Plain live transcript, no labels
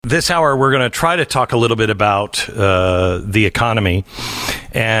This hour, we're going to try to talk a little bit about the economy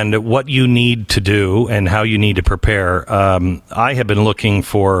and what you need to do and how you need to prepare. I have been looking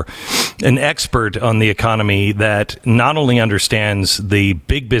for an expert on the economy that not only understands the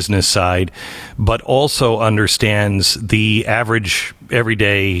big business side, but also understands the average,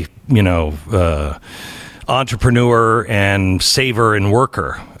 everyday, entrepreneur and saver and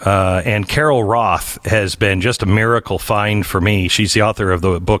worker. And Carol Roth has been just a miracle find for me. She's the author of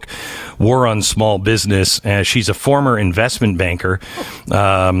the book War on Small Business. She's a former investment banker,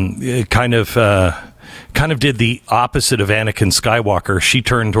 kind of did the opposite of Anakin Skywalker. She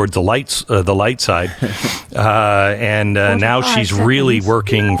turned towards the light side, and now she's really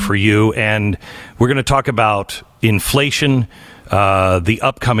working for you. And we're going to talk about inflation, the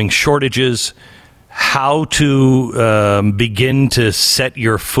upcoming shortages, how to begin to set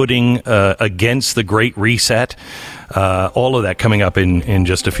your footing against the Great Reset. All of that coming up in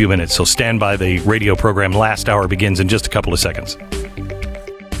just a few minutes. So stand by. The radio program Last Hour begins in just a couple of seconds.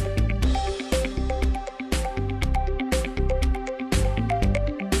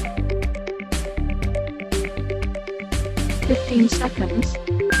 Seconds.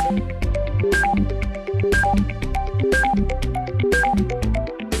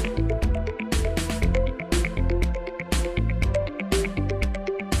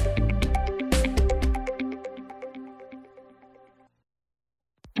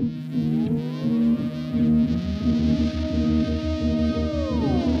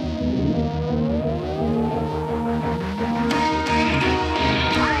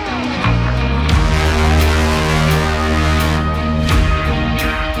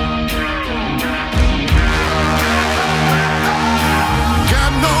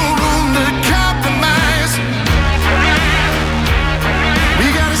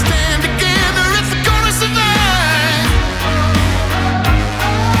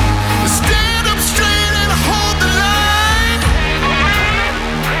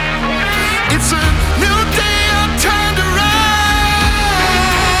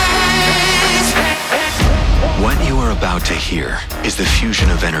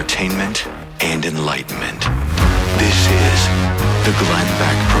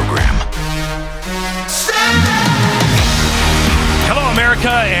 America,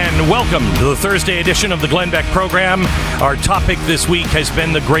 and welcome to the Thursday edition of the Glenn Beck program. Our topic this week has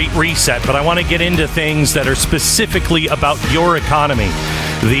been the Great Reset, but I want to get into things that are specifically about your economy.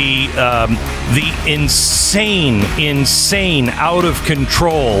 The insane, out of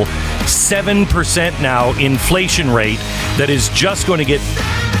control, 7% now inflation rate that is just going to get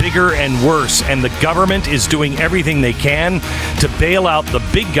bigger and worse, and the government is doing everything they can to bail out the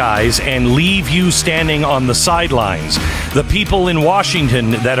big guys and leave you standing on the sidelines. The people in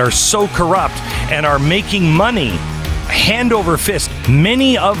Washington that are so corrupt and are making money hand over fist,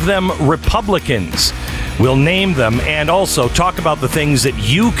 many of them Republicans. We'll name them and also talk about the things that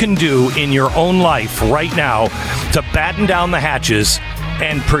you can do in your own life right now to batten down the hatches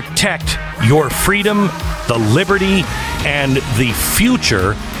and protect your freedom, the liberty, and the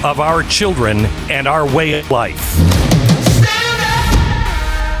future of our children and our way of life.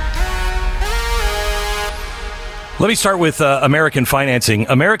 Let me start with American financing.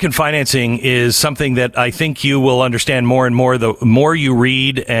 American financing is something that I think you will understand more and more. The more you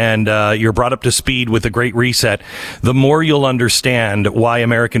read and you're brought up to speed with the Great Reset, the more you'll understand why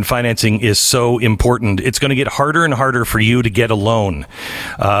American financing is so important. It's going to get harder and harder for you to get a loan.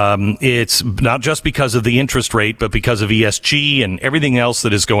 It's not just because of the interest rate, but because of ESG and everything else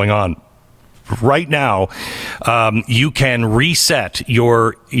that is going on. Right now, you can reset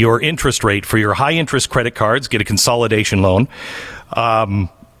your interest rate for your high interest credit cards, get a consolidation loan.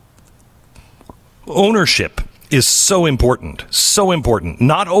 Ownership is so important.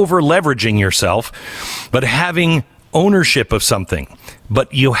 Not over leveraging yourself, but having ownership of something.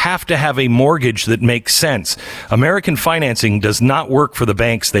 But you have to have a mortgage that makes sense. American financing does not work for the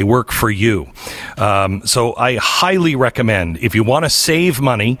banks. They work for you. So I highly recommend, if you want to save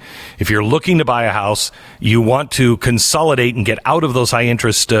money, if you're looking to buy a house, you want to consolidate and get out of those high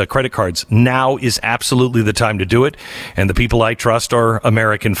interest credit cards, now is absolutely the time to do it. And the people I trust are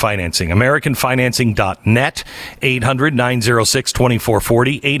American Financing. AmericanFinancing.net,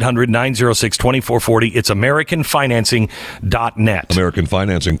 800-906-2440, 800-906-2440. It's AmericanFinancing.net. American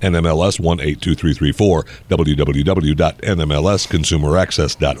Financing, NMLS 182334,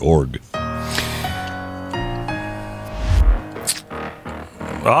 www.nmlsconsumeraccess.org.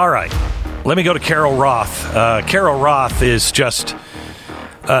 All right. Let me go to Carol Roth. Carol Roth is just,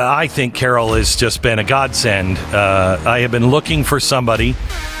 I think Carol has just been a godsend. I have been looking for somebody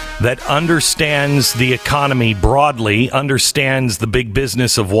that understands the economy broadly, understands the big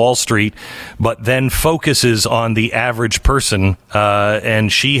business of Wall Street, but then focuses on the average person.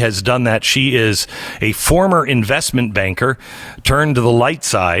 And she has done that. She is a former investment banker turned to the light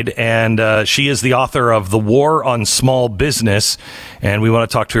side, and she is the author of The War on Small Business. And we want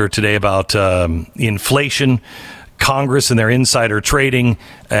to talk to her today about inflation, Congress and their insider trading,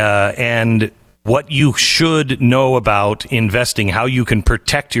 and what you should know about investing, how you can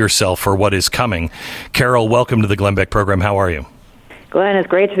protect yourself for what is coming. Carol, welcome to the Glenn Beck program. How are you? Glenn, it's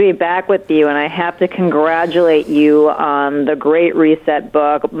great to be back with you, and I have to congratulate you on the Great Reset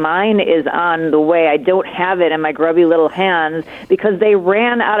book. Mine is on the way. I don't have it in my grubby little hands because they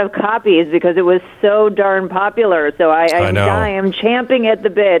ran out of copies because it was so darn popular. So I am champing at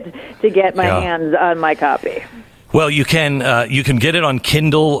the bit to get my hands on my copy. Well, you can get it on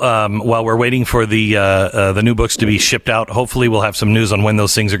Kindle while we're waiting for the new books to be shipped out. Hopefully, we'll have some news on when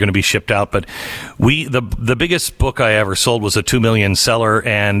those things are going to be shipped out. But the biggest book I ever sold was a 2 million seller,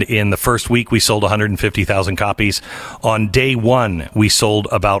 and in the first week we sold 150,000 copies. On day one, we sold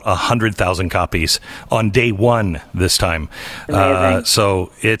about 100,000 copies on day one this time.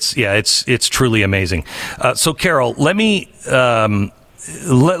 So it's truly amazing. So Carol, let me.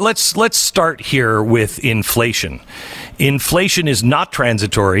 Let's start here with inflation. Inflation is not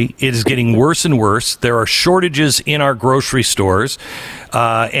transitory. It is getting worse and worse. There are shortages in our grocery stores,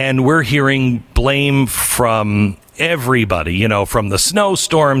 and we're hearing blame from everybody, from the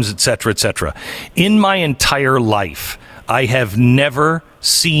snowstorms, et cetera, et cetera. In my entire life, I have never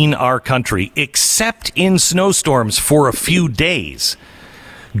seen our country, except in snowstorms for a few days,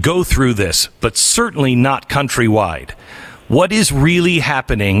 go through this, but certainly not countrywide. What is really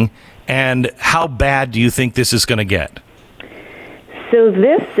happening, and how bad do you think this is going to get? So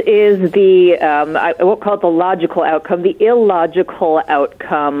this is the, I won't call it the logical outcome, the illogical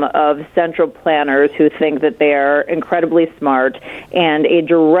outcome of central planners who think that they are incredibly smart and a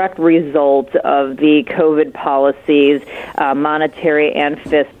direct result of the COVID policies, monetary and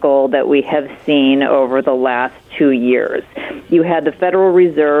fiscal, that we have seen over the last 2 years. You had the Federal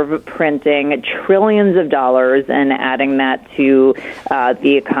Reserve printing trillions of dollars and adding that to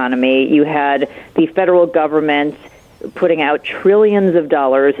the economy. You had the federal government putting out trillions of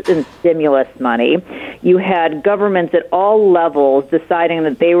dollars in stimulus money. You had governments at all levels deciding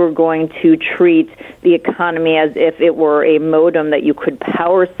that they were going to treat the economy as if it were a modem that you could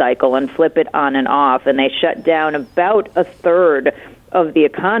power cycle and flip it on and off, and they shut down about a third of the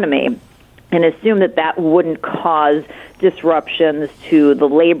economy and assumed that that wouldn't cause disruptions to the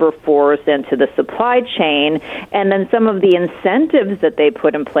labor force and to the supply chain. And then some of the incentives that they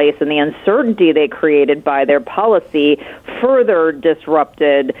put in place and the uncertainty they created by their policy further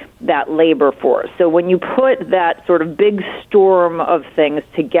disrupted that labor force. So when you put that sort of big storm of things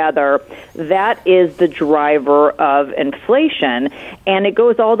together, that is the driver of inflation. And it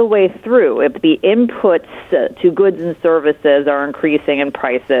goes all the way through. If the inputs to goods and services are increasing in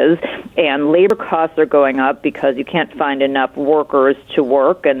prices and labor costs are going up because you can't find enough workers to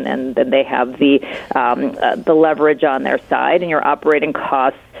work, and then they have the leverage on their side, and your operating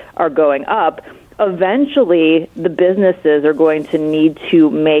costs are going up, eventually the businesses are going to need to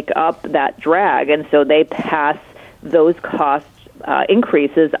make up that drag, and so they pass those cost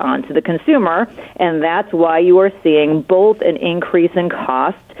increases onto the consumer, and that's why you are seeing both an increase in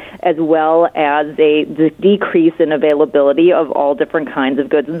cost as well as a decrease in availability of all different kinds of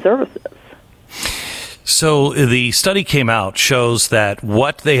goods and services. So the study came out, shows that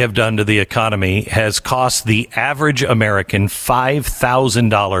what they have done to the economy has cost the average American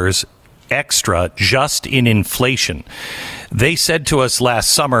 $5,000 extra just in inflation. They said to us last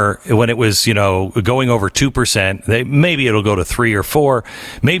summer when it was, going over 2%, maybe it'll go to 3 or 4,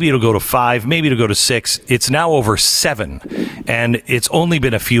 maybe it'll go to 5, maybe it'll go to 6. It's now over 7, and it's only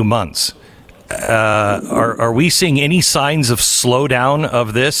been a few months. Are we seeing any signs of slowdown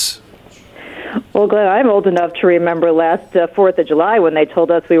of this? Well, Glenn, I'm old enough to remember last 4th of July when they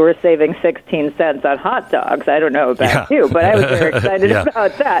told us we were saving 16 cents on hot dogs. I don't know about you, but I was very excited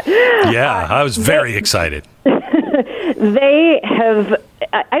about that. Yeah, I was very excited. They have,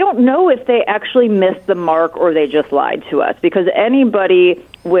 I don't know if they actually missed the mark or they just lied to us, because anybody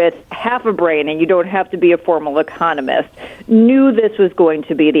with half a brain, and you don't have to be a formal economist, knew this was going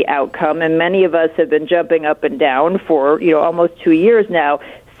to be the outcome, and many of us have been jumping up and down for almost 2 years now,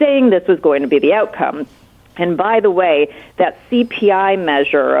 saying this was going to be the outcome. And by the way, that CPI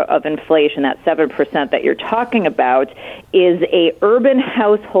measure of inflation, that 7% that you're talking about, is a urban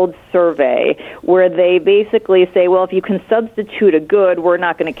household survey where they basically say, well, if you can substitute a good, we're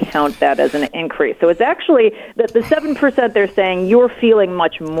not going to count that as an increase. So it's actually that the 7% they're saying you're feeling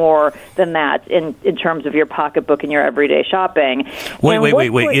much more than that in terms of your pocketbook and your everyday shopping. Wait.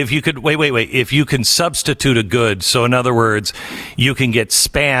 If you can substitute a good, so in other words, you can get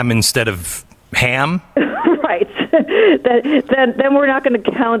Spam instead of ham. Right. Then we're not going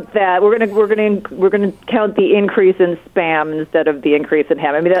to count that. We're going to count the increase in Spam instead of the increase in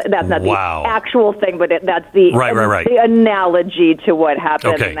ham. I mean, that's not the actual thing, but that's the the analogy to what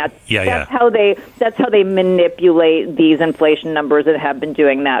happened. Okay. And that's how they manipulate these inflation numbers and have been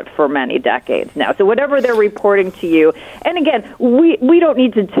doing that for many decades now. So whatever they're reporting to you, and again, we don't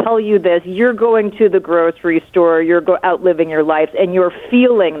need to tell you this. You're going to the grocery store, you're out living your life, and you're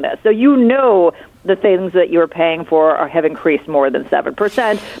feeling this. So you know the things that you're paying for have increased more than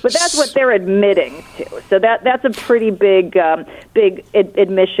 7%, but that's what they're admitting to. So that's a pretty big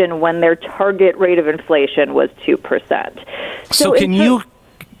admission when their target rate of inflation was 2%. So can you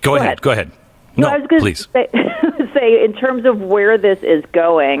go ahead? Go ahead. No, I was going please. to say, in terms of where this is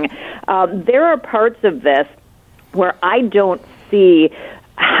going, there are parts of this where I don't see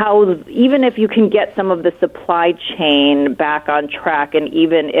how, even if you can get some of the supply chain back on track, and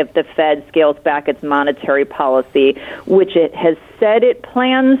even if the Fed scales back its monetary policy, which it has said it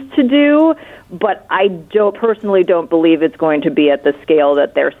plans to do, but I personally don't believe it's going to be at the scale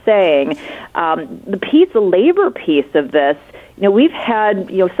that they're saying. The labor piece of this, we've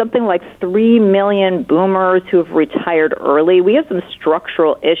had, something like 3 million boomers who have retired early. We have some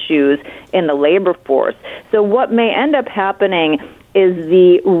structural issues in the labor force. So what may end up happening is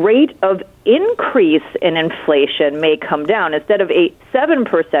the rate of increase in inflation may come down. Instead of a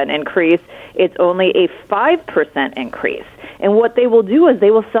 7% increase, it's only a 5% increase. And what they will do is they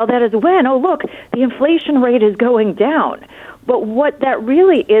will sell that as a win. Oh, look, the inflation rate is going down. But what that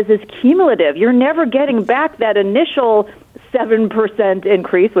really is cumulative. You're never getting back that initial 7%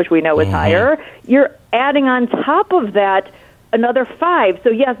 increase, which we know is higher. You're adding on top of that another 5. So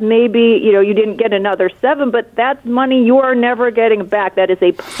yes, maybe, you didn't get another 7, but that's money you are never getting back. That is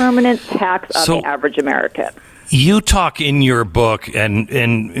a permanent tax on the average American. You talk in your book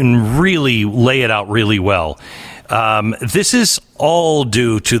and really lay it out really well. This is all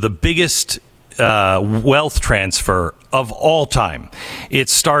due to the biggest wealth transfer of all time. It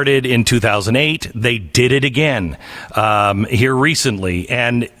started in 2008. They did it again here recently,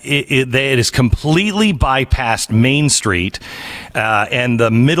 and it has completely bypassed Main Street and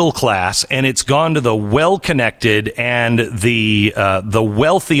the middle class, and it's gone to the well-connected and the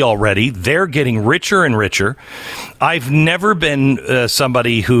wealthy already. They're getting richer and richer. I've never been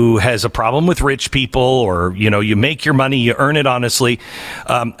somebody who has a problem with rich people, or you make your money, you earn it honestly.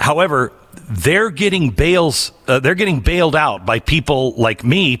 However, they're getting bailed out by people like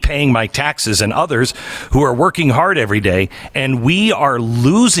me paying my taxes and others who are working hard every day, and we are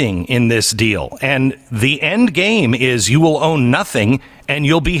losing in this deal. And the end game is you will own nothing and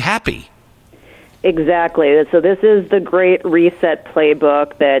you'll be happy. Exactly. So this is the Great Reset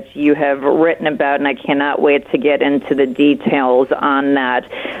playbook that you have written about, and I cannot wait to get into the details on that.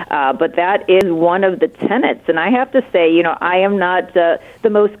 But that is one of the tenets. And I have to say, I am not the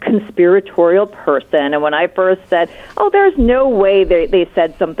most conspiratorial person. And when I first said, there's no way they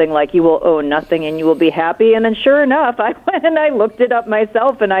said something like you will own nothing and you will be happy. And then sure enough, I went and I looked it up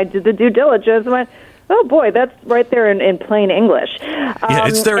myself and I did the due diligence and went, oh boy, that's right there in plain English. Yeah,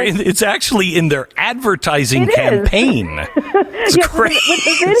 it's actually in their advertising campaign. It's great.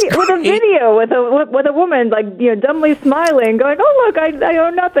 With a video with a woman dumbly smiling, going, "Oh look, I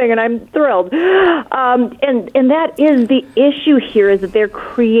own nothing, and I'm thrilled." And that is the issue here: is that they're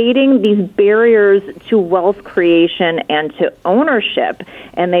creating these barriers to wealth creation and to ownership,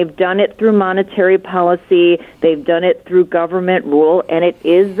 and they've done it through monetary policy. They've done it through government rule, and it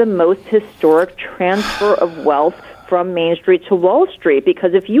is the most historic transfer of wealth from Main Street to Wall Street.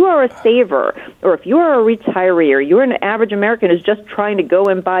 Because if you are a saver, or if you are a retiree, or you're an average American who's just trying to go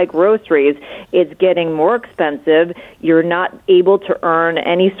and buy groceries, it's getting more expensive. You're not able to earn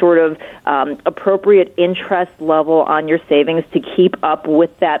any sort of appropriate interest level on your savings to keep up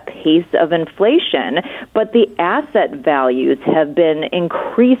with that pace of inflation. But the asset values have been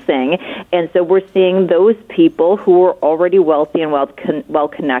increasing, and so we're seeing those people who are already wealthy and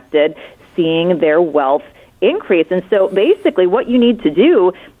well-connected seeing their wealth increase. And so basically what you need to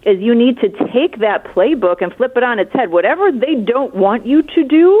do is you need to take that playbook and flip it on its head. Whatever they don't want you to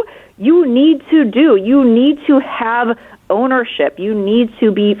do, you need to do. You need to have ownership. You need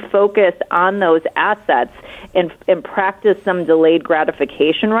to be focused on those assets and practice some delayed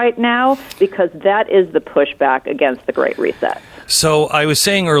gratification right now, because that is the pushback against the Great Reset. So I was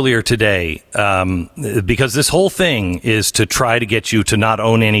saying earlier today, because this whole thing is to try to get you to not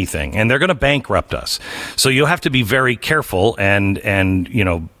own anything, and they're going to bankrupt us. So you have to be very careful and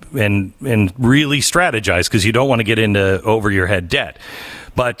really strategize, because you don't want to get into over your head debt.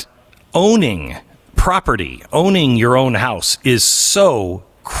 But owning property, owning your own house is so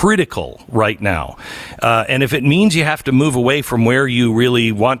critical right now. And if it means you have to move away from where you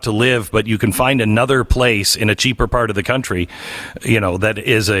really want to live, but you can find another place in a cheaper part of the country, that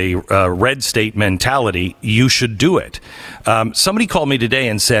is a red state mentality, you should do it. Somebody called me today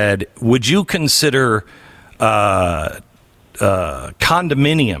and said, would you consider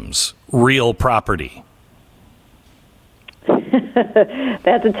condominiums real property?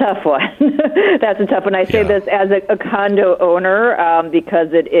 That's a tough one. That's a tough one. I say this as a condo owner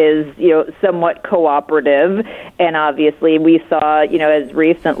because it is, somewhat cooperative, and obviously we saw, as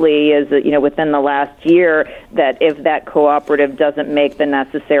recently as within the last year, that if that cooperative doesn't make the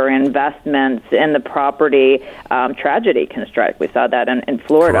necessary investments in the property, tragedy can strike. We saw that in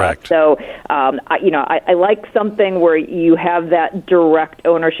Florida. Correct. So, I like something where you have that direct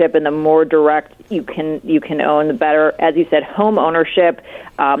ownership, and the more direct you can own, the better. As you said, home ownership,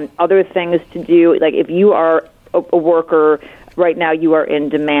 other things to do, like if you are a worker right now, you are in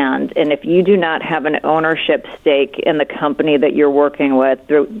demand, and if you do not have an ownership stake in the company that you're working with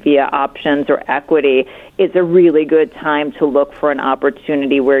via options or equity, it's a really good time to look for an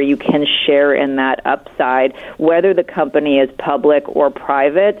opportunity where you can share in that upside. Whether the company is public or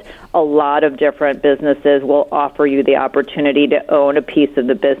private, a lot of different businesses will offer you the opportunity to own a piece of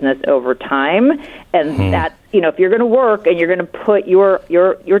the business over time, and that's, if you're going to work and you're going to put your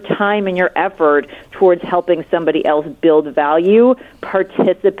time and your effort towards helping somebody else build value,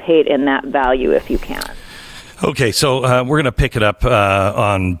 participate in that value if you can. Okay, so we're going to pick it up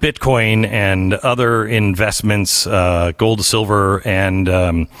on Bitcoin and other investments, gold, silver, and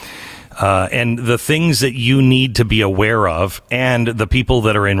the things that you need to be aware of, and the people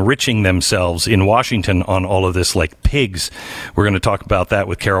that are enriching themselves in Washington on all of this like pigs. We're going to talk about that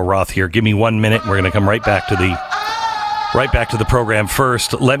with Carol Roth here. Give me 1 minute, and we're going to come right back to the program.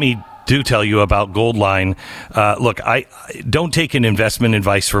 First, let me tell you about Goldline. Look, I don't take an investment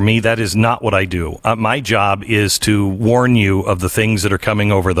advice from me. That is not what I do. My job is to warn you of the things that are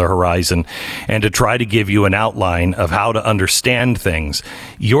coming over the horizon and to try to give you an outline of how to understand things.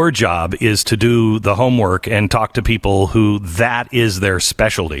 Your job is to do the homework and talk to people who that is their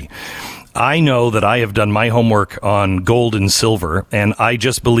specialty. I know that I have done my homework on gold and silver, and I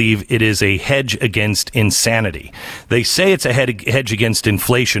just believe it is a hedge against insanity. They say it's a hedge against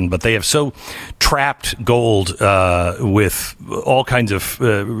inflation, but they have so trapped gold with all kinds of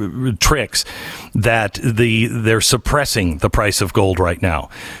tricks that they're suppressing the price of gold right now.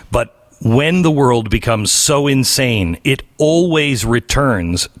 But when the world becomes so insane, it always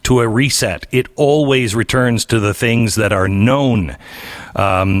returns to a reset. It always returns to the things that are known.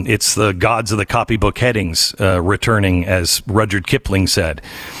 It's the gods of the copybook headings returning, as Rudyard Kipling said.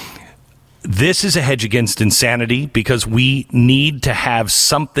 This is a hedge against insanity because we need to have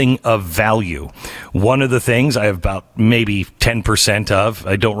something of value. One of the things I have about maybe 10% of,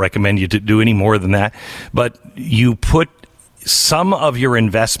 I don't recommend you to do any more than that, but you put some of your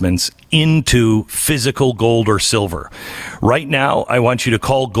investments into physical gold or silver. Right now, I want you to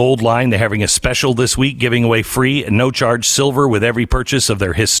call Goldline. They're having a special this week, giving away free and no-charge silver with every purchase of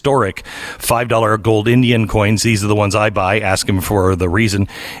their historic $5 gold Indian coins. These are the ones I buy. Ask them for the reason.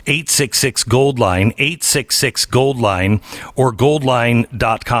 866-GOLDLINE, 866-GOLDLINE, or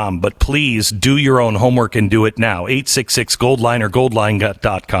goldline.com. But please do your own homework and do it now. 866-GOLDLINE or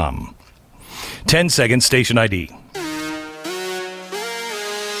goldline.com. 10 seconds, station ID.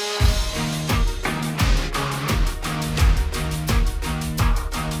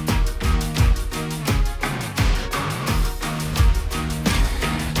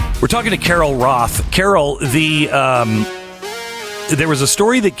 We're talking to Carol Roth. Carol, there was a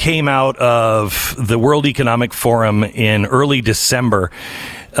story that came out of the World Economic Forum in early December.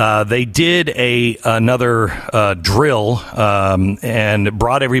 They did another drill and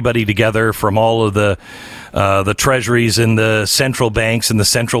brought everybody together from all of the treasuries and the central banks and the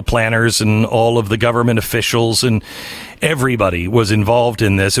central planners and all of the government officials, and everybody was involved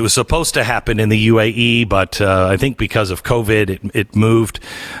in this. It was supposed to happen in the UAE, but I think because of COVID, it moved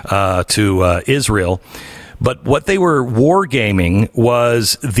to Israel. But what they were wargaming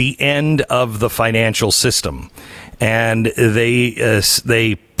was the end of the financial system. And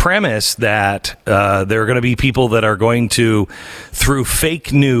they premise that there are going to be people that are going to, through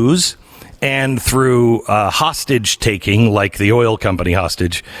fake news and through hostage taking, like the oil company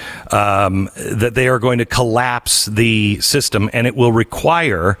hostage, that they are going to collapse the system, and it will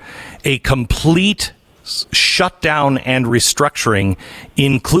require a complete shutdown and restructuring,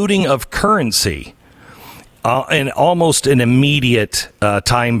 including of currency, in almost an immediate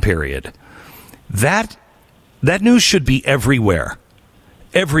time period. That news should be everywhere,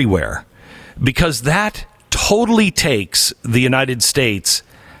 because that totally takes the United States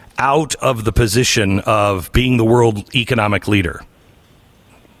out of the position of being the world economic leader.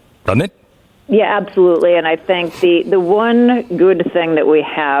 Doesn't it? Yeah, absolutely. And I think the one good thing that we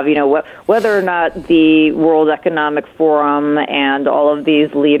have, whether or not the World Economic Forum and all of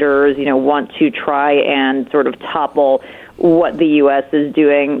these leaders, want to try and sort of topple what the U.S. is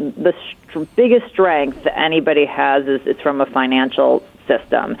doing, the biggest strength that anybody has is from a financial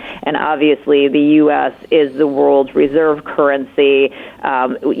system. And obviously the U.S. is the world's reserve currency.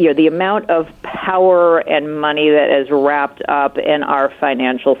 The amount of power and money that is wrapped up in our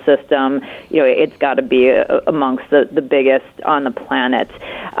financial system, it's got to be amongst the biggest on the planet.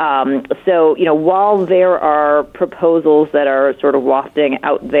 So while there are proposals that are sort of wafting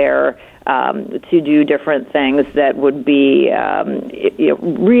out there to do different things that would be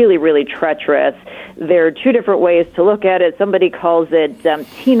really, really treacherous, there are two different ways to look at it. Somebody calls it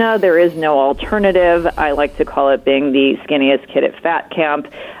Tina, there is no alternative. I like to call it being the skinniest kid at fat camp.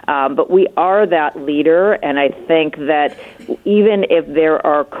 But we are that leader, and I think that even if there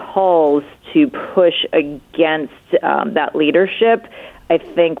are calls to push against that leadership, I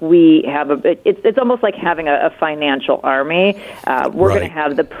think we have it's almost like having a financial army. We're going to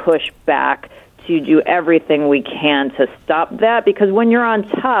have the pushback to do everything we can to stop that, because when you're on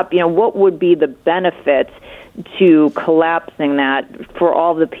top, what would be the benefit to collapsing that for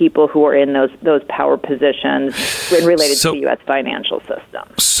all the people who are in those power positions related to the U.S. financial system?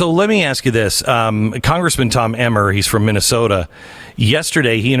 So let me ask you this. Congressman Tom Emmer, he's from Minnesota.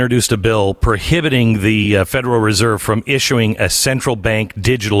 Yesterday, he introduced a bill prohibiting the Federal Reserve from issuing a central bank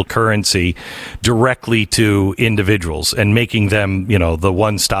digital currency directly to individuals and making them, the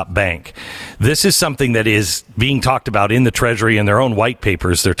one-stop bank. This is something that is being talked about in the Treasury and their own white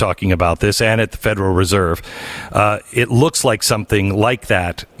papers. They're talking about this, and at the Federal Reserve. It looks like something like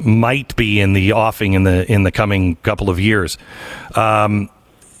that might be in the offing in the coming couple of years.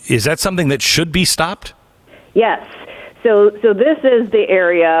 Is that something that should be stopped? Yes. So this is the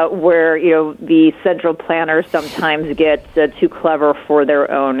area where, the central planners sometimes get too clever for their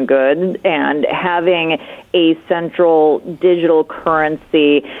own good, and having a central digital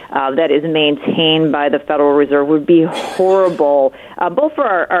currency that is maintained by the Federal Reserve would be horrible, both for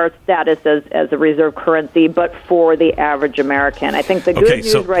our status as a reserve currency, but for the average American. I think the good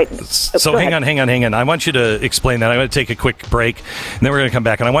news So hang on. I want you to explain that. I'm going to take a quick break, and then we're going to come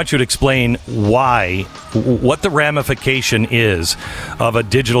back, and I want you to explain what the ramification is of a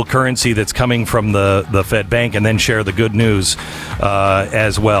digital currency that's coming from the Fed Bank, and then share the good news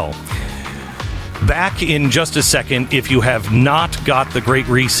as well. Back in just a second. If you have not got the Great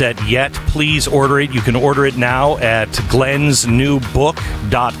Reset yet, please order it. You can order it now at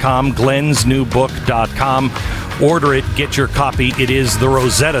glensnewbook.com, glensnewbook.com. Order it, get your copy. It is the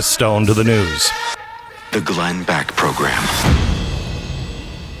Rosetta Stone to the news. The Glenn Beck Program.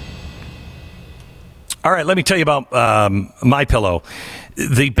 All right, let me tell you about MyPillow.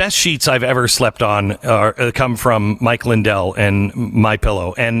 The best sheets I've ever slept on come from Mike Lindell and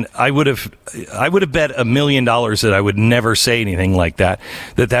MyPillow, and I would have bet $1 million that I would never say anything like that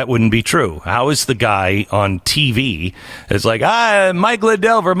wouldn't be true. How is the guy on TV is like, Mike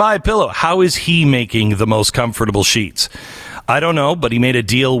Lindell for MyPillow? How is he making the most comfortable sheets? I don't know, but he made a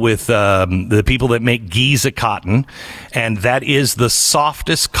deal with the people that make Giza cotton, and that is the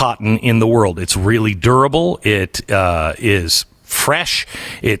softest cotton in the world. It's really durable. It is fresh.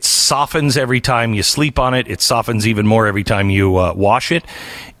 It softens every time you sleep on it. It softens even more every time you wash it.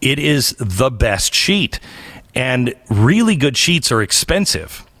 It is the best sheet. And really good sheets are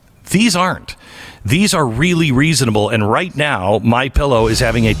expensive. These aren't. These are really reasonable, and right now, MyPillow is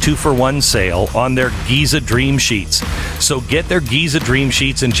having a 2-for-1 sale on their Giza Dream Sheets. So get their Giza Dream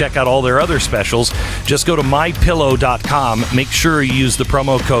Sheets and check out all their other specials. Just go to MyPillow.com. Make sure you use the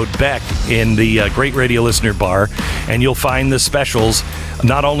promo code Beck in the Great Radio Listener bar, and you'll find the specials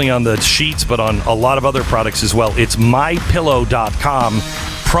not only on the sheets, but on a lot of other products as well. It's MyPillow.com,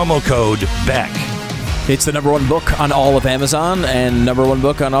 promo code Beck. It's the number one book on all of Amazon and number one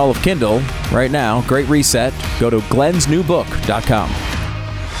book on all of Kindle right now. Great reset. Go to glensnewbook.com.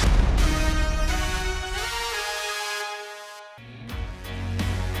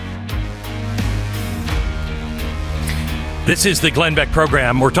 This is the Glenn Beck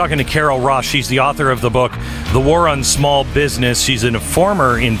program. We're talking to Carol Ross. She's the author of the book, The War on Small Business. She's a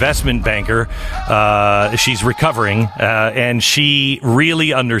former investment banker. She's recovering, and she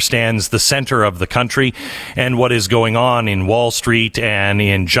really understands the center of the country and what is going on in Wall Street and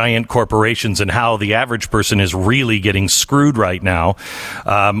in giant corporations and how the average person is really getting screwed right now.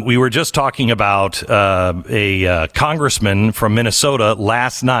 We were just talking about a congressman from Minnesota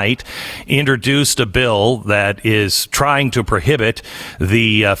last night introduced a bill that is trying to prohibit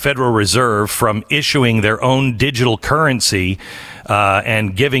the Federal Reserve from issuing their own digital currency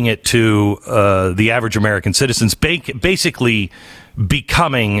and giving it to the average American citizens, basically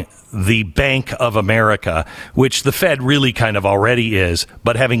becoming the Bank of America, which the Fed really kind of already is,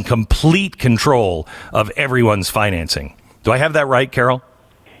 but having complete control of everyone's financing. Do I have that right, Carol?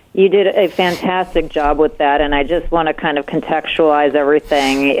 You did a fantastic job with that, and I just want to kind of contextualize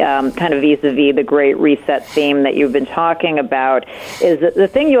everything kind of vis-a-vis the Great Reset theme that you've been talking about. Is that the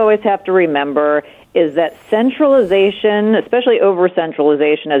thing you always have to remember is that centralization, especially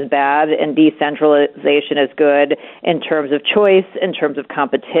over-centralization, is bad, and decentralization is good in terms of choice, in terms of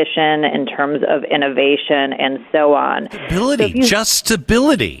competition, in terms of innovation, and so on. Just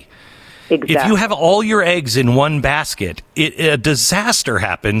stability. Exactly. If you have all your eggs in one basket, a disaster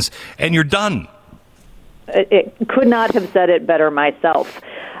happens and you're done. It could not have said it better myself.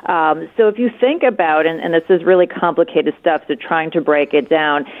 So if you think about, and this is really complicated stuff, so trying to break it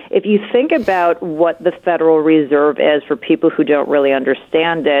down, if you think about what the Federal Reserve is for people who don't really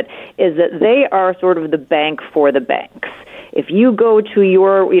understand it, is that they are sort of the bank for the banks. If you go to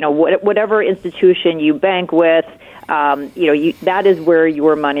your, whatever institution you bank with, that is where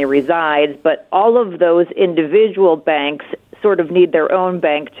your money resides, but all of those individual banks sort of need their own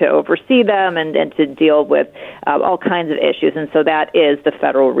bank to oversee them and to deal with all kinds of issues, and so that is the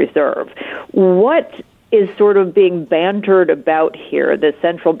Federal Reserve. What is sort of being bantered about here, the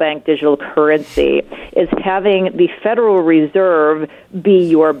central bank digital currency, is having the Federal Reserve be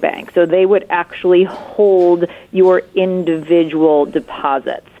your bank. So they would actually hold your individual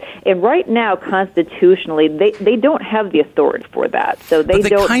deposits. And right now, constitutionally, they don't have the authority for that. So they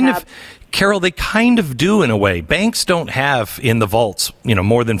don't have... Carol, they kind of do in a way. Banks don't have in the vaults,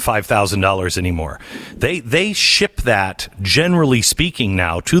 more than $5,000 anymore. They ship that, generally speaking,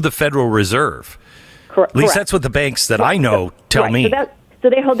 now to the Federal Reserve. Correct. At least that's what the banks that I know tell me. So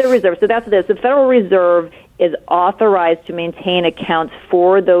they hold their reserves. So that's this. The Federal Reserve is authorized to maintain accounts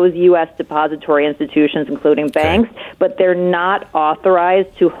for those U.S. depository institutions, including banks, but they're not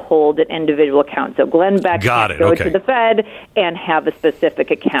authorized to hold an individual account. So Glenn Beck can go to the Fed and have a specific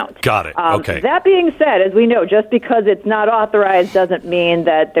account. Got it. Okay. That being said, as we know, just because it's not authorized doesn't mean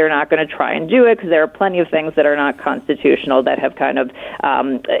that they're not going to try and do it, because there are plenty of things that are not constitutional that have kind of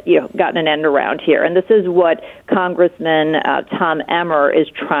gotten an end around here. And this is what Congressman Tom Emmer is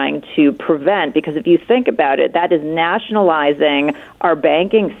trying to prevent, because if you think about it, that is nationalizing our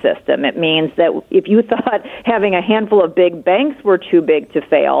banking system. It means that if you thought having a handful of big banks were too big to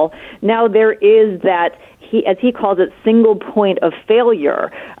fail, now there is that, as he calls it, single point of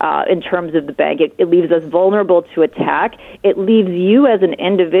failure in terms of the bank. It leaves us vulnerable to attack. It leaves you as an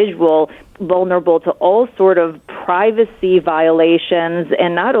individual vulnerable to all sort of privacy violations,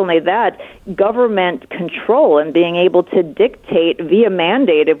 and not only that, government control and being able to dictate via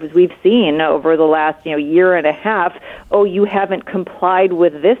mandate, as we've seen over the last year and a half, you haven't complied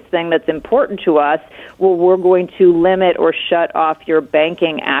with this thing that's important to us, well, we're going to limit or shut off your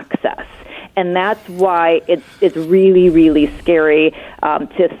banking access. And that's why it's really, really scary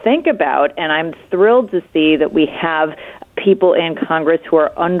to think about. And I'm thrilled to see that we have people in Congress who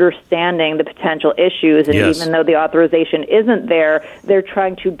are understanding the potential issues. And even though the authorization isn't there, they're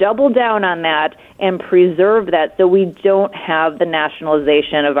trying to double down on that and preserve that, so we don't have the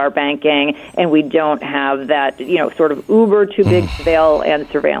nationalization of our banking and we don't have that, sort of uber too big to fail and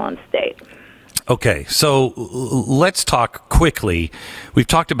surveillance state. Okay, so let's talk quickly. We've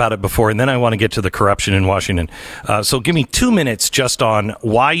talked about it before, and then I want to get to the corruption in Washington. So give me 2 minutes just on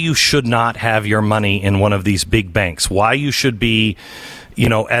why you should not have your money in one of these big banks, why you should be,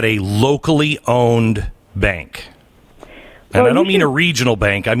 at a locally owned bank. And I don't mean a regional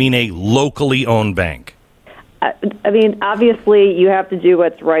bank. I mean a locally owned bank. I mean, obviously, you have to do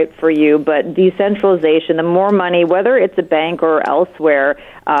what's right for you, but decentralization, the more money, whether it's a bank or elsewhere,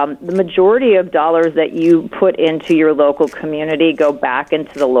 the majority of dollars that you put into your local community go back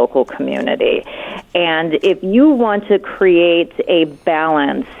into the local community. And if you want to create a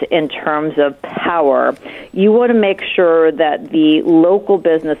balance in terms of power, you want to make sure that the local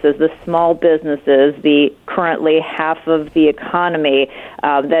businesses, the small businesses, the currently half of the economy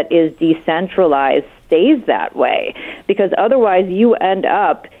that is decentralized stays that way. Because otherwise you end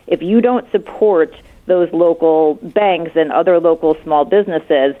up, if you don't support those local banks and other local small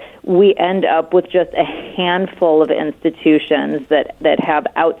businesses, we end up with just a handful of institutions that have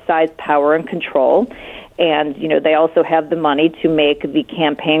outsized power and control. And, they also have the money to make the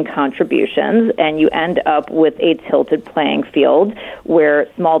campaign contributions, and you end up with a tilted playing field where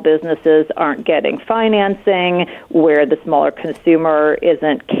small businesses aren't getting financing, where the smaller consumer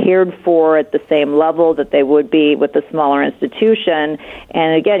isn't cared for at the same level that they would be with the smaller institution.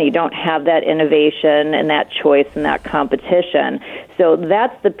 And again, you don't have that innovation and that choice and that competition. So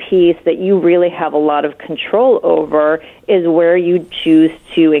that's the piece that you really have a lot of control over, is where you choose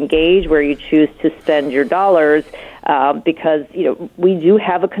to engage, where you choose to spend your dollars, because we do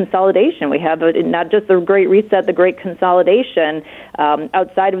have a consolidation. We have not just the Great Reset, the Great Consolidation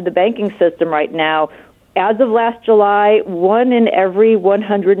outside of the banking system right now. As of last July, 1 in every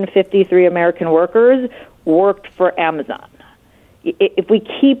 153 American workers worked for Amazon. If we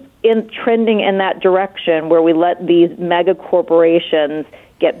keep trending in that direction, where we let these mega corporations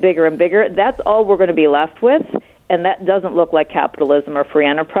get bigger and bigger, that's all we're going to be left with. And that doesn't look like capitalism or free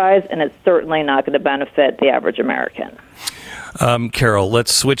enterprise, and it's certainly not going to benefit the average American. Carol,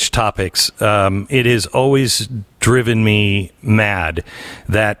 let's switch topics. It has always driven me mad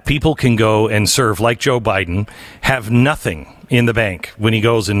that people can go and serve, like Joe Biden, have nothing in the bank when he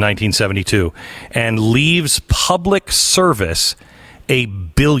goes in 1972, and leaves public service a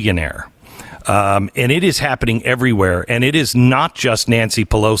billionaire. And it is happening everywhere. And it is not just Nancy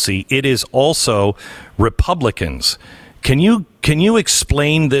Pelosi. It is also Republicans. Can you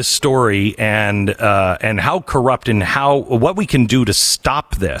explain this story and how corrupt and what we can do to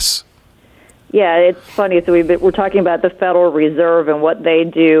stop this? Yeah, it's funny. So we're talking about the Federal Reserve and what they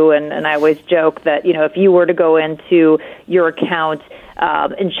do, and I always joke that if you were to go into your account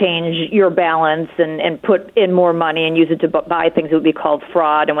and change your balance and put in more money and use it to buy things, it would be called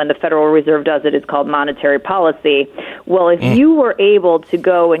fraud. And when the Federal Reserve does it, it's called monetary policy. Well, if you were able to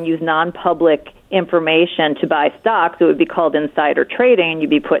go and use non-public information to buy stocks, it would be called insider trading, and you'd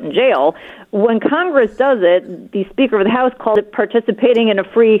be put in jail. When Congress does it, the Speaker of the House called it participating in a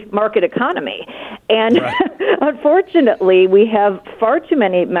free market economy. And right. Unfortunately, we have far too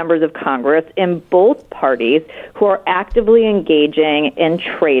many members of Congress in both parties who are actively engaging in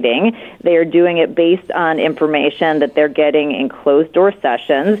trading. They are doing it based on information that they're getting in closed-door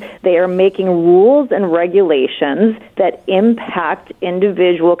sessions. They are making rules and regulations that impact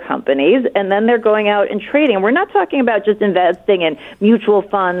individual companies, and then they're going out and trading. We're not talking about just investing in mutual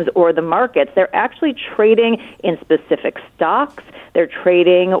funds or the market. They're actually trading in specific stocks. They're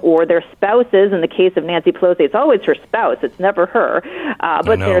trading, or their spouses. In the case of Nancy Pelosi, it's always her spouse. It's never her.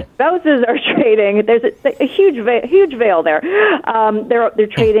 But their spouses are trading. There's a huge veil there. They're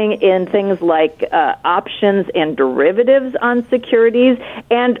trading in things like options and derivatives on securities.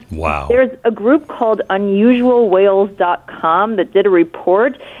 And there's a group called UnusualWhales.com that did a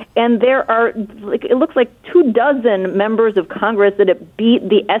report, and there are, it looks like 24 members of Congress that have beat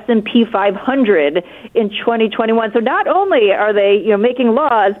the S&P 500 in 2021. So not only are they making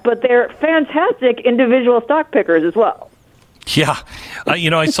laws, but they're fantastic individual stock pickers as well. Yeah.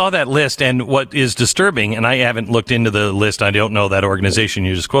 I saw that list, and what is disturbing, and I haven't looked into the list, I don't know that organization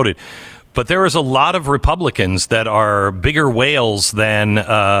you just quoted, but there is a lot of Republicans that are bigger whales than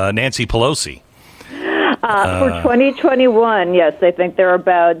Nancy Pelosi. For 2021, yes, I think there are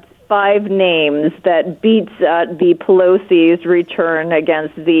about 5 names that beats the Pelosi's return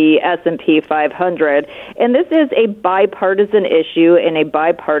against the S&P 500. And this is a bipartisan issue and a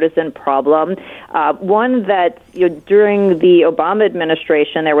bipartisan problem. One that during the Obama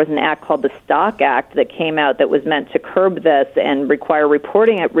administration, there was an act called the Stock Act that came out that was meant to curb this and require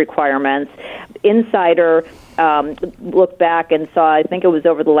reporting requirements. Insider looked back and saw, I think it was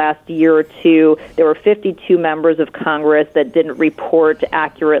over the last year or two, there were 52 members of Congress that didn't report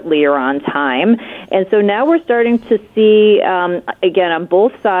accurately or on time. And so now we're starting to see, again, on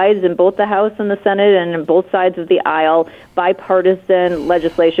both sides, in both the House and the Senate and on both sides of the aisle, bipartisan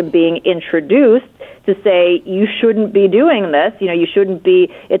legislation being introduced to say you shouldn't be doing this. You shouldn't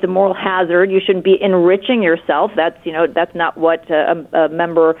be. It's a moral hazard. You shouldn't be enriching yourself. That's not what a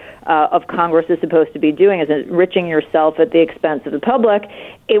member of Congress is supposed to be doing, is enriching yourself at the expense of the public.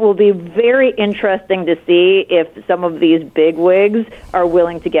 It will be very interesting to see if some of these bigwigs are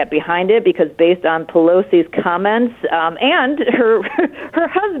willing to get behind it, because based on Pelosi's comments and her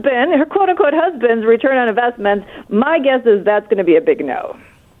husband, her quote-unquote husband's return on investments, my guess is that's going to be a big no.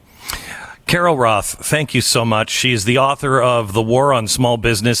 Carol Roth, thank you so much. She's the author of The War on Small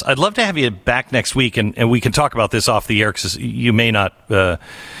Business. I'd love to have you back next week, and we can talk about this off the air, because you may not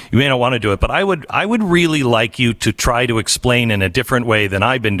want to do it. But I would really like you to try to explain in a different way than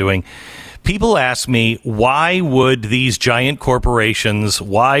I've been doing. People ask me, why would these giant corporations,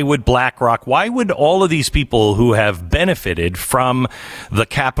 why would BlackRock, why would all of these people who have benefited from the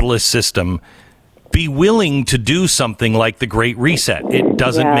capitalist system be willing to do something like the Great Reset? It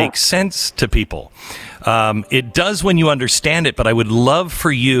doesn't make sense to people. It does when you understand it, but I would love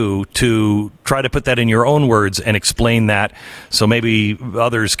for you to try to put that in your own words and explain that, so maybe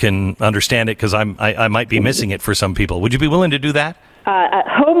others can understand it, because I might be missing it for some people. Would you be willing to do that?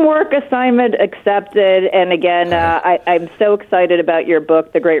 Homework assignment accepted. And again, I'm so excited about your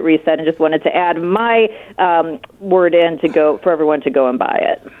book, The Great Reset, and just wanted to add my word in for everyone to go and buy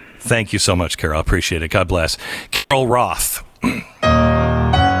it. Thank you so much, Carol. I appreciate it. God bless. Carol Roth.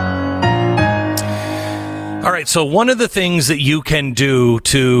 All right, so one of the things that you can do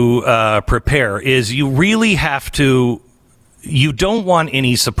to prepare is you really have to, you don't want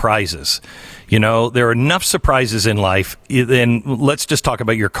any surprises. There are enough surprises in life. Then let's just talk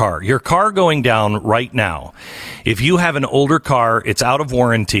about your car. Your car going down right now. If you have an older car, it's out of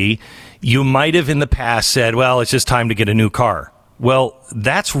warranty, you might have in the past said, well, it's just time to get a new car. Well,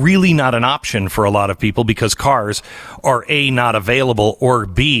 that's really not an option for a lot of people, because cars are A, not available, or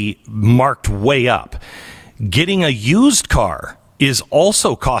B, marked way up. Getting a used car is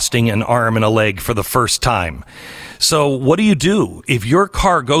also costing an arm and a leg for the first time. So what do? If your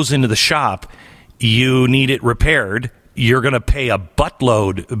car goes into the shop, you need it repaired, you're going to pay a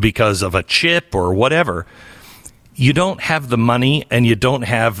buttload because of a chip or whatever. You don't have the money and you don't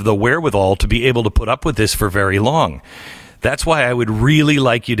have the wherewithal to be able to put up with this for very long. That's why I would really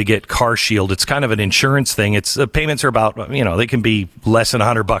like you to get Car Shield. It's kind of an insurance thing. It's payments are about, they can be less than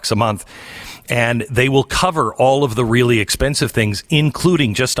 $100 a month, and they will cover all of the really expensive things,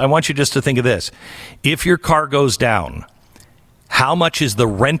 including I want you just to think of this. If your car goes down, how much is the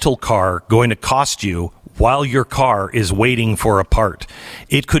rental car going to cost you while your car is waiting for a part?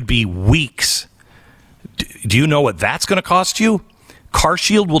 It could be weeks. Do you know what that's going to cost you? Car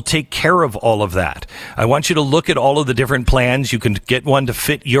Shield will take care of all of that. I want you to look at all of the different plans. You can get one to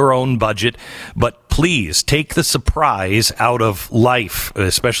fit your own budget, but please take the surprise out of life,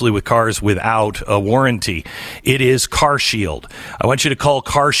 especially with cars without a warranty. It is Car Shield. I want you to call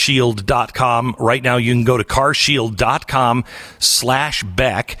carshield.com. Right now, you can go to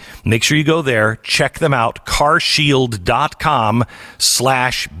carshield.com/Beck. Make sure you go there. Check them out.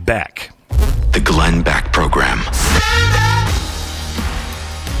 carshield.com/Beck. The Glenn Beck Program.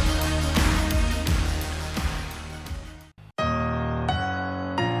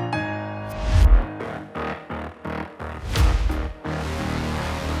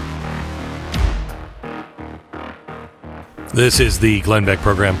 This is the Glenn Beck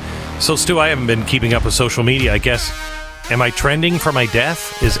Program. So, Stu, I haven't been keeping up with social media, I guess. Am I trending for my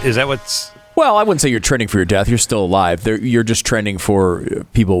death? Is that what's... Well, I wouldn't say you're trending for your death. You're still alive. You're just trending for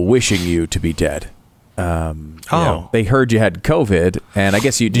people wishing you to be dead. They heard you had COVID, and I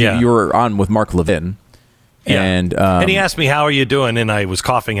guess you were on with Mark Levin. Yeah. And he asked me, how are you doing? And I was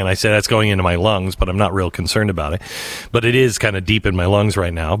coughing, and I said, that's going into my lungs, but I'm not real concerned about it. But it is kind of deep in my lungs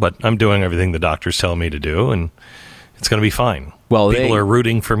right now, but I'm doing everything the doctors tell me to do, and it's going to be fine. Well, people are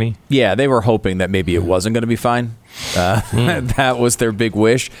rooting for me. Yeah, they were hoping that maybe it wasn't going to be fine. That was their big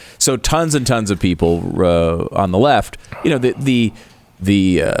wish. So tons and tons of people on the left, the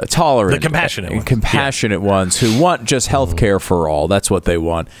tolerant, the compassionate ones who want just health care for all. That's what they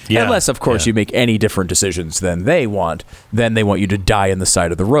want. Yeah. Unless, of course, you make any different decisions than they want. Then they want you to die on the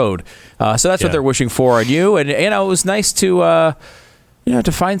side of the road. So that's what they're wishing for on you. And it was nice to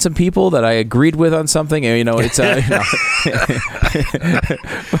to find some people that I agreed with on something. It's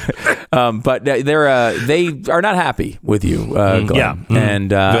but they are not happy with you, Glenn.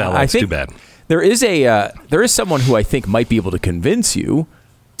 And I think too bad. There is someone who I think might be able to convince you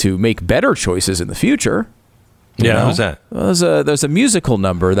to make better choices in the future. Yeah, who's that? Well, there's a musical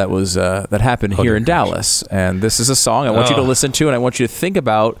number that was that happened here in Dallas, and this is a song I want you to listen to, and I want you to think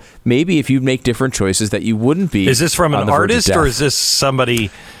about maybe if you make different choices that you wouldn't be. Is this from an artist, or is this somebody?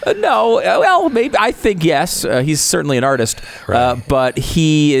 No, well, maybe I think yes. He's certainly an artist, right. But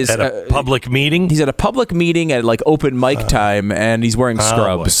he is at a public meeting. He's at a public meeting at like open mic time, and he's wearing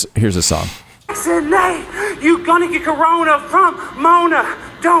scrubs. Here's a song. Vaccinate, you gonna get corona from Mona.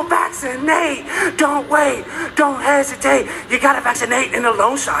 Don't vaccinate, don't wait, don't hesitate. You gotta vaccinate in the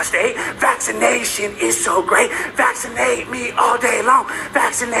Lone Star State. Vaccination is so great. Vaccinate me all day long.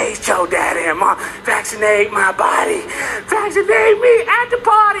 Vaccinate your daddy and mom. Vaccinate my body. Vaccinate me at the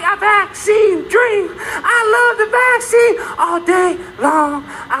party. I vaccine dream. I love the vaccine all day long.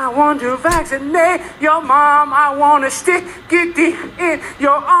 I want to vaccinate your mom. I want to stick it deep in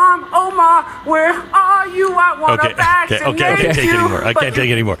your arm. Oh my, where are you? I want to vaccinate I can't take anymore. I can't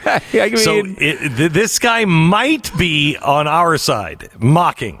take anymore. So this guy might be on our side,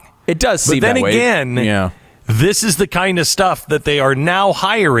 mocking. It does seem that way. But then again, this is the kind of stuff that they are now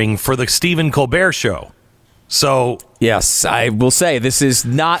hiring for the Stephen Colbert Show. So yes, I will say this is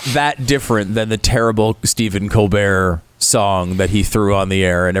not that different than the terrible Stephen Colbert song that he threw on the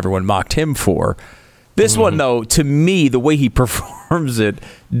air and everyone mocked him for. This one, though, to me, the way he performs it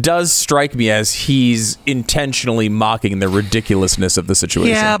does strike me as he's intentionally mocking the ridiculousness of the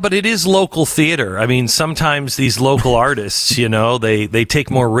situation. Yeah, but it is local theater. I mean, sometimes these local artists, they take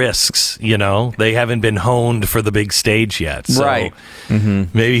more risks, They haven't been honed for the big stage yet. So right.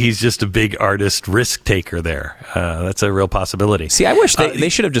 Maybe he's just a big artist risk taker there. That's a real possibility. See, I wish they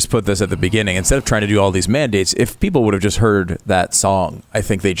should have just put this at the beginning. Instead of trying to do all these mandates, if people would have just heard that song, I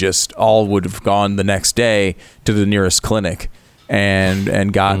think they just all would have gone the next day to the nearest clinic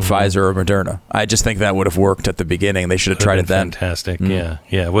and got Pfizer or Moderna. I just think that would have worked at the beginning. They should have tried it then. Fantastic. Yeah,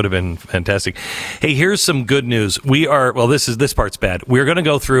 it would have been fantastic. Hey, here's some good news. This part's bad. We're going to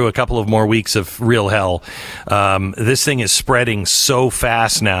go through a couple of more weeks of real hell. This thing is spreading so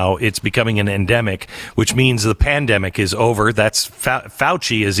fast now. It's becoming an endemic, which means the pandemic is over. That's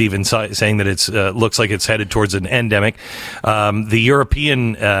Fauci is even saying that it's looks like it's headed towards an endemic. The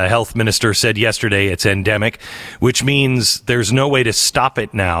European health minister said yesterday it's endemic, which means there's no way to stop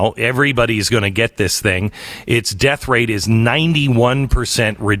it now. Everybody's going to get this thing. Its death rate is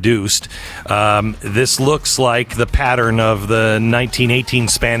 91% reduced. This looks like the pattern of the 1918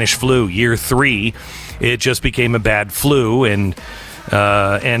 Spanish flu, year 3. It just became a bad flu and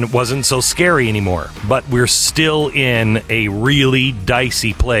wasn't so scary anymore. But we're still in a really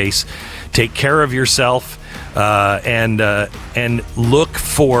dicey place. Take care of yourself. And look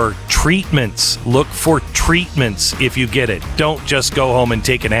for treatments. Look for treatments if you get it. Don't just go home and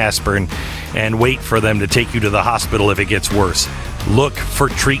take an aspirin and wait for them to take you to the hospital if it gets worse. Look for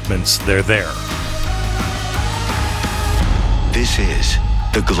treatments. They're there. This is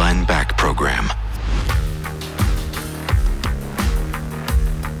the Glenn Beck Program.